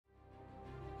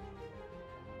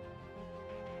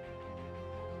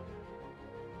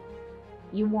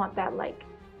You want that like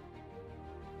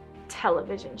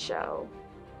television show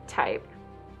type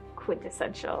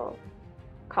quintessential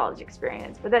college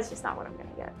experience, but that's just not what I'm gonna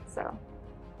get, so.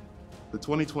 The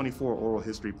 2024 Oral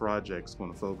History Project is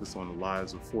going to focus on the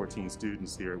lives of 14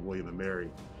 students here at William & Mary.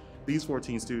 These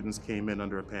 14 students came in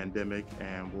under a pandemic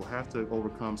and will have to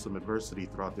overcome some adversity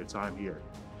throughout their time here.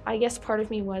 I guess part of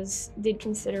me did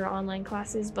consider online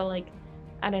classes, but like,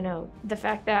 I don't know, the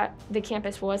fact that the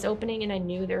campus was opening and I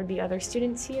knew there would be other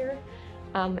students here,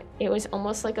 it was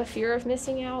almost like a fear of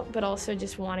missing out, but also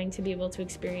just wanting to be able to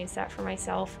experience that for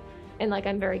myself. And like,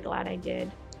 I'm very glad I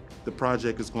did. The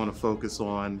project is going to focus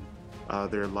on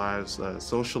their lives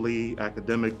socially,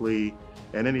 academically,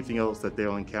 and anything else that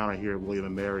they'll encounter here at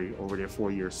William & Mary over their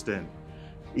 4-year stint.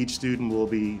 Each student will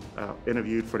be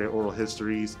interviewed for their oral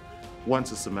histories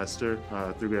once a semester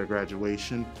through their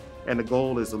graduation, and the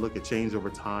goal is to look at change over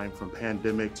time from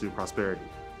pandemic to prosperity.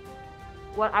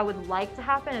 What I would like to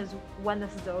happen is when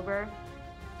this is over,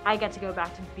 I get to go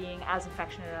back to being as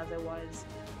affectionate as I was.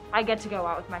 I get to go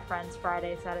out with my friends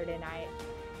Friday, Saturday night,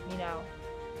 you know,